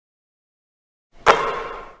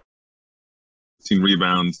16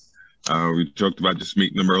 rebounds. We joked about just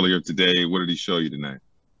meeting him earlier today. What did he show you tonight?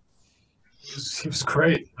 He was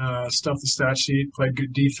great. Stuffed the stat sheet, played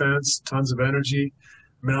good defense, tons of energy.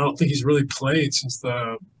 I mean, I don't think he's really played since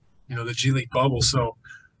the G League bubble. So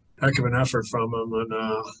heck of an effort from him,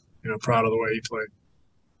 and proud of the way he played.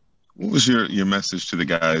 What was your message to the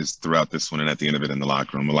guys throughout this one and at the end of it in the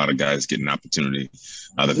locker room? A lot of guys get an opportunity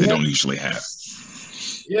that they don't usually have.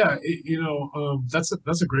 Yeah, that's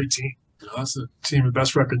a great team. That's a team with the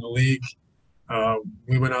best record in the league.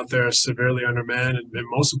 We went out there severely undermanned, and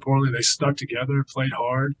most importantly, they stuck together, played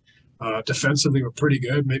hard. Defensively, were pretty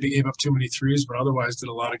good. Maybe gave up too many threes, but otherwise did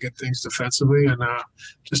a lot of good things defensively. And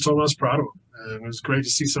just told them I was proud of them. And it was great to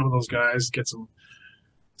see some of those guys get some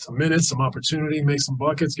minutes, some opportunity, make some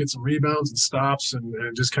buckets, get some rebounds and stops,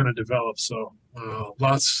 and just kind of develop. So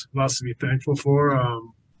lots to be thankful for.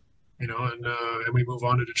 And we move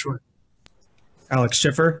on to Detroit. Alex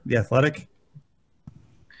Schiffer, The Athletic.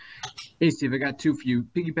 Hey, Steve, I got two for you.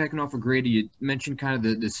 Piggybacking off of Grady, you mentioned kind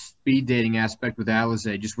of the speed dating aspect with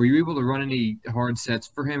Alizé. Just were you able to run any hard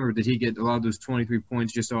sets for him, or did he get a lot of those 23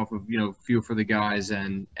 points just off of, feel for the guys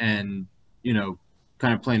and kind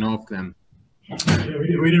of playing off them? Yeah,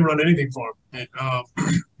 we didn't run anything for him.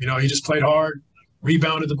 He just played hard,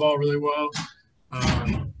 rebounded the ball really well,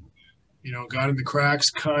 got in the cracks,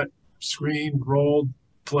 cut, screened, rolled,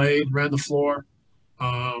 played, ran the floor.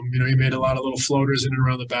 He made a lot of little floaters in and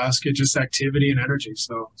around the basket, just activity and energy.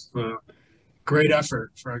 So great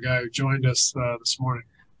effort for a guy who joined us this morning.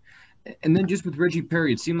 And then just with Reggie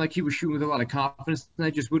Perry, it seemed like he was shooting with a lot of confidence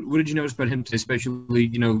tonight. Just what did you notice about him today,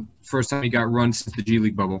 especially, first time he got run since the G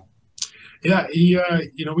League bubble? Yeah,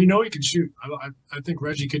 we know he can shoot. I think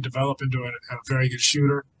Reggie could develop into a very good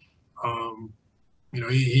shooter.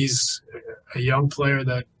 He's a young player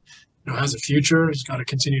that has a future. He's got to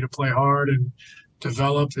continue to play hard and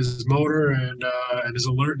develop his motor and his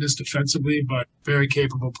alertness defensively, but very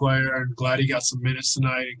capable player. And glad he got some minutes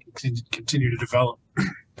tonight and can continue to develop.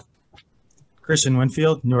 Christian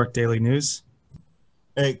Winfield, New York Daily News.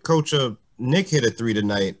 Hey, Coach, Nick hit a three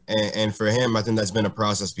tonight, and for him, I think that's been a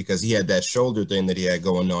process because he had that shoulder thing that he had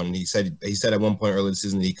going on, and he said at one point earlier this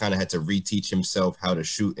season that he kind of had to reteach himself how to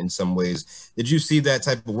shoot in some ways. Did you see that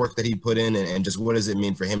type of work that he put in, and just what does it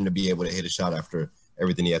mean for him to be able to hit a shot after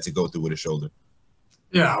everything he had to go through with his shoulder?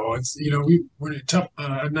 Yeah, well, it's when it's tough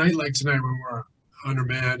a night like tonight when we're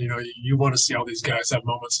undermanned, you want to see all these guys have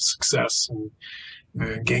moments of success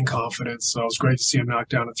and gain confidence. So it was great to see him knock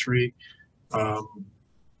down a three.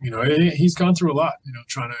 He's gone through a lot,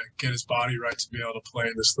 trying to get his body right to be able to play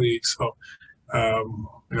in this league. So,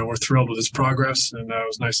 we're thrilled with his progress, and it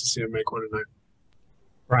was nice to see him make one tonight.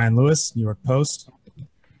 Brian Lewis, New York Post.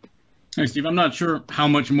 Hey, Steve, I'm not sure how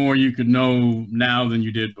much more you could know now than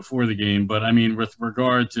you did before the game, but, with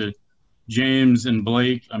regard to James and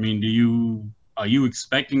Blake, are you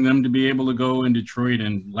expecting them to be able to go in Detroit?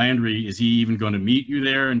 And Landry, is he even going to meet you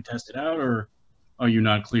there and test it out, or are you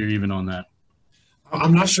not clear even on that?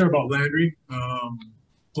 I'm not sure about Landry.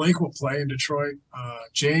 Blake will play in Detroit.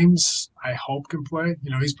 James, I hope, can play.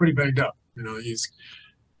 He's pretty banged up.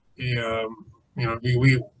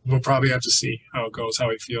 We'll probably have to see how it goes, how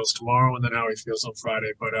he feels tomorrow, and then how he feels on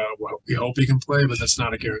Friday. But we hope he can play, but that's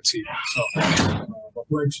not a guarantee. So, but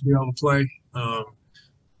Blake should be able to play.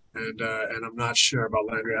 And I'm not sure about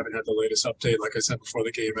Landry. I haven't had the latest update, like I said before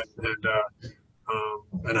the game, and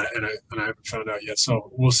I haven't found out yet.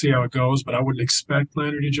 So we'll see how it goes. But I wouldn't expect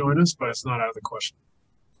Landry to join us, but it's not out of the question.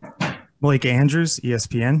 Blake Andrews,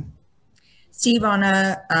 ESPN. Steve, on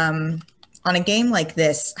a game like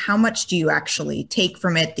this, how much do you actually take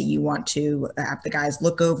from it that you want to have the guys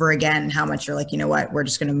look over again? How much you're like, you know what, we're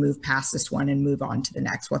just going to move past this one and move on to the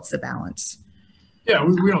next? What's the balance? Yeah,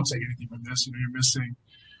 we don't take anything from this. You're missing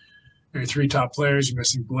your three top players. You're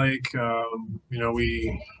missing Blake.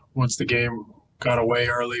 Once the game got away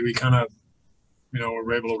early, we kind of,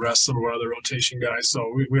 were able to rest some of our other rotation guys.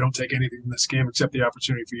 So we don't take anything from this game except the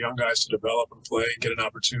opportunity for young guys to develop and play and get an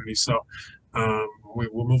opportunity. So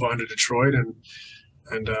we'll move on to Detroit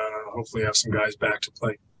and hopefully have some guys back to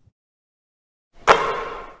play.